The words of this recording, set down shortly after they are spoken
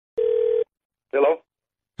Hello?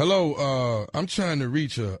 Hello, I'm trying to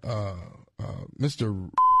reach Mr.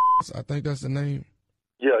 I think that's the name.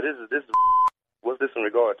 Yeah, this is what's this in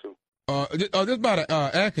regard to? This about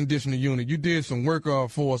an air conditioning unit. You did some work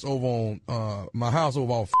for us over on my house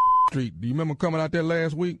over off Street. Do you remember coming out there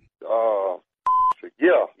last week?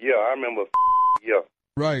 Yeah, I remember. Yeah.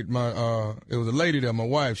 Right, it was a lady there, my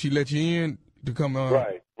wife. She let you in to come.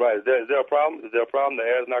 Right. Is there a problem? Is there a problem? The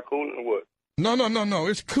air's not cooling or what? No.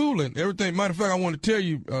 It's cooling. Everything. Matter of fact, I want to tell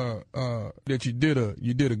you that you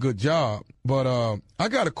did a good job. But I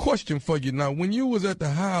got a question for you now. When you was at the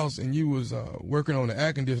house and you was working on the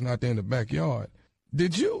air conditioner out there in the backyard,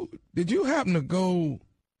 did you happen to go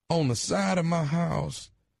on the side of my house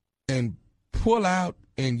and pull out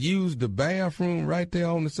and use the bathroom right there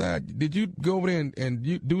on the side? Did you go over there and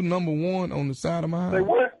you do number one on the side of my house? Say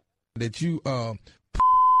what? That you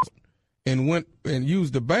and went and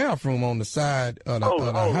used the bathroom on the side of the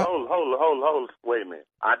house. Hold. Wait a minute.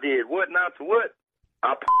 I did what now to what?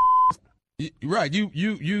 Right. You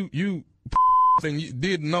and you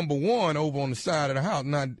did number one over on the side of the house.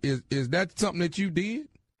 Now, is that something that you did?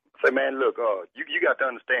 Say, man, look, you got to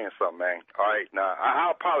understand something, man. All right, now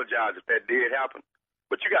I apologize if that did happen,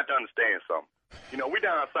 but you got to understand something. You know, we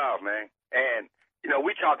down south, man, and you know,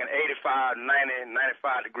 we talking 85, 90,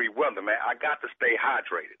 95-degree weather, man. I got to stay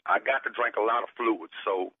hydrated. I got to drink a lot of fluids.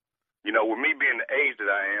 So, you know, with me being the age that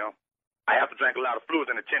I am, I have to drink a lot of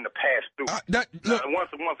fluids and it tend to pass through.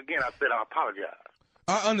 Once again, I said I apologize.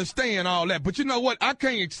 I understand all that, but you know what? I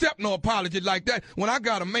can't accept no apology like that when I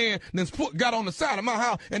got a man that's got on the side of my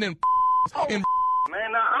house and then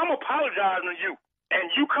man, now I'm apologizing to you,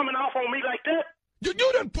 and you coming off on me like that? You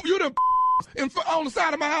done on the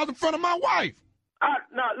side of my house in front of my wife.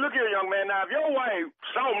 Now, look here, young man. Now, if your wife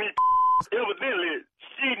saw me, evidently,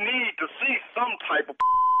 she need to see some type of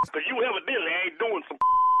because you evidently ain't doing some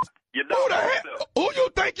you Who the hell? Who you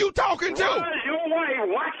think you talking to? Why is your wife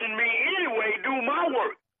watching me anyway do my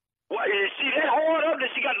work? What, is she that hard up that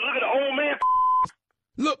she got to look at the old man?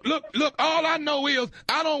 Look, all I know is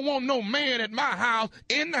I don't want no man at my house,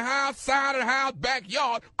 in the house, side of the house,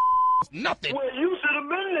 backyard, nothing. Well, you should have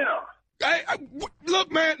been there. Hey, look,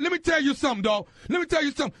 man, let me tell you something, dog. Let me tell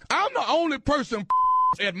you something. I'm the only person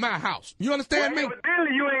at my house. You understand me?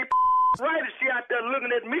 Evidently, you ain't right if she out there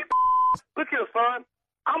looking at me. Look here, son.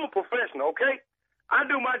 I'm a professional, okay? I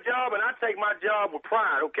do my job, and I take my job with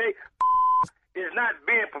pride, okay? It's not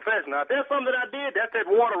being professional. If there's something that I did, that's that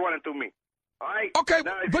water running through me, all right? Okay,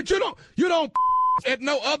 now, but you don't at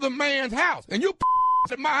no other man's house, and you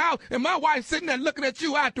at my house, and my wife sitting there looking at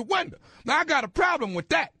you out the window. Now, I got a problem with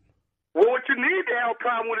that. Well, what you need to have a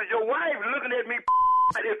problem with is your wife looking at me.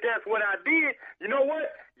 If that's what I did, you know what?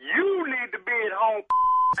 You need to be at home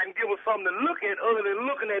and give us something to look at other than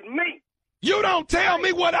looking at me. You don't tell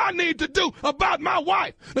me what I need to do about my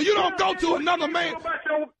wife. Now, you don't go to another man.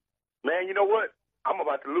 Man, you know what? I'm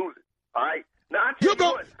about to lose it. All right? Now, you're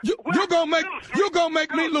gonna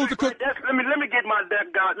make me lose it. Let me get my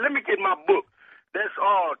let me get my book. That's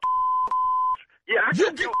all. Yeah, I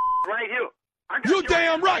got you right here. You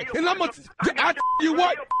damn right. And I'm gonna tell you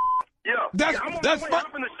what. Yeah. That's fine.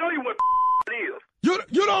 I'm gonna show you what it is.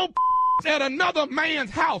 You don't at another man's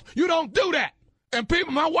house. You don't do that. And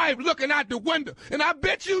my wife looking out the window, and I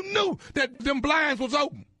bet you knew that them blinds was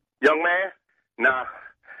open. Young man, nah,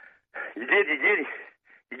 you getting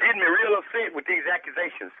me real upset with these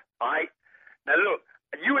accusations. All right. Now look,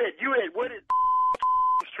 you at what is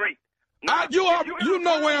street? Now, you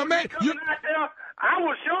know where I'm at. I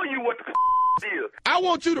will show you what the is. I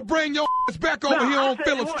want you to bring your back over here on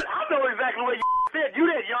Phillips. I know exactly what you said. You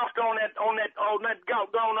that youngster on that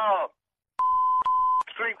doggone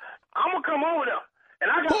street. I'm gonna come over there,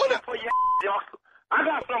 and I got something for you, youngster. I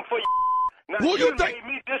got something for you. Now, you made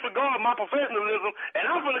me disregard my professionalism, and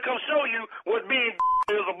I'm gonna come show you what being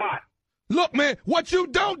is about. Look, man, what you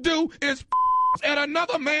don't do is at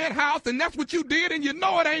another man's house, and that's what you did, and you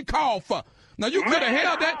know it ain't called for. Now, you could have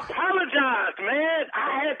held that. I apologized, man.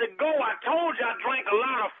 I had to go. I told you I drank a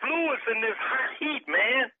lot of fluids in this hot heat,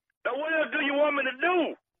 man. Now, what else do you want me to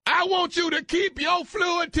do? I want you to keep your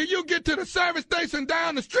fluid till you get to the service station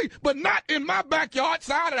down the street, but not in my backyard,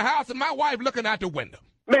 side of the house, and my wife looking out the window.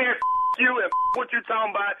 Man, you and what you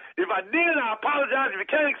talking about. If I did, I apologize. If you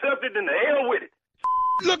can't accept it, then the hell with it.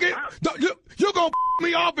 Look, you're going to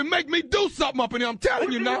me off and make me do something up in there. I'm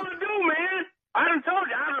telling you now. What you want to do, man? I done told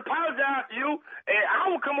you. I done apologized to you, and I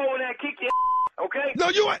will come over there and kick your okay? No,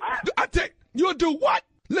 you ain't. You'll do what?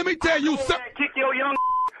 Let me tell you something. Kick your young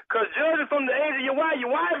because judging from the age of your wife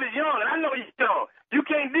is young, and I know you're young. You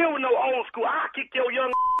can't deal with no old school. I'll kick your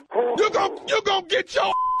young You're gonna get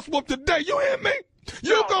your whooped today. You hear me?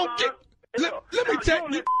 You're gonna get...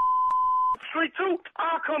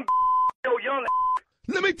 come your young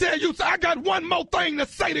Let me tell you, I got one more thing to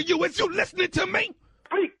say to you. Is you listening to me?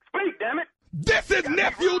 speak, damn it. This is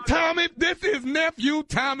Nephew Tommy. This is Nephew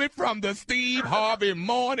Tommy from the Steve Harvey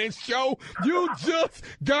Morning Show. You just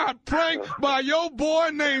got pranked by your boy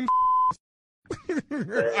named Hey,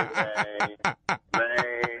 man.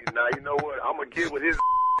 Now you know what? I'm gonna get with his.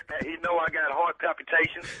 He know I got heart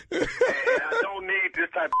palpitations, and I don't need this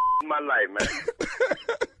type of in my life, man.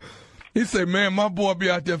 He said, man, my boy be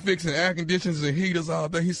out there fixing air conditioners and heaters all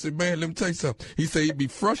day. He said, man, let me tell you something. He said he'd be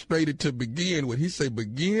frustrated to begin with. He said,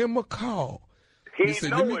 but give him a call. He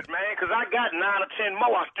said, know it, man, because I got 9 or 10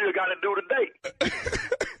 more I still got to do today.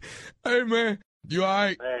 Hey, man, you all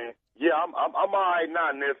right? Man, yeah, I'm all right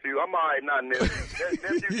now, nephew. I'm all right now, nephew.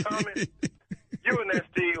 Nephew Tommy, you and that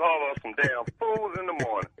Steve Harvey are some damn fools in the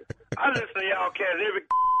morning. I listen to y'all cats every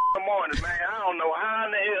morning, man. I don't know how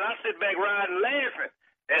in the hell. I sit back riding laughing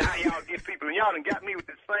at how y'all get people, and y'all done got me with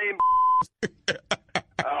the same.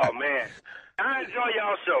 Oh, man. I enjoy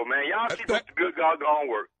y'all show, man. Y'all keep up the good doggone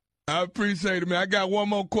work. I appreciate it, man. I got one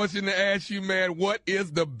more question to ask you, man. What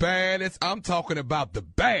is the baddest, I'm talking about the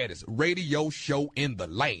baddest radio show in the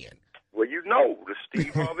land? Well, you know, the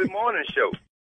Steve Harvey Morning Show.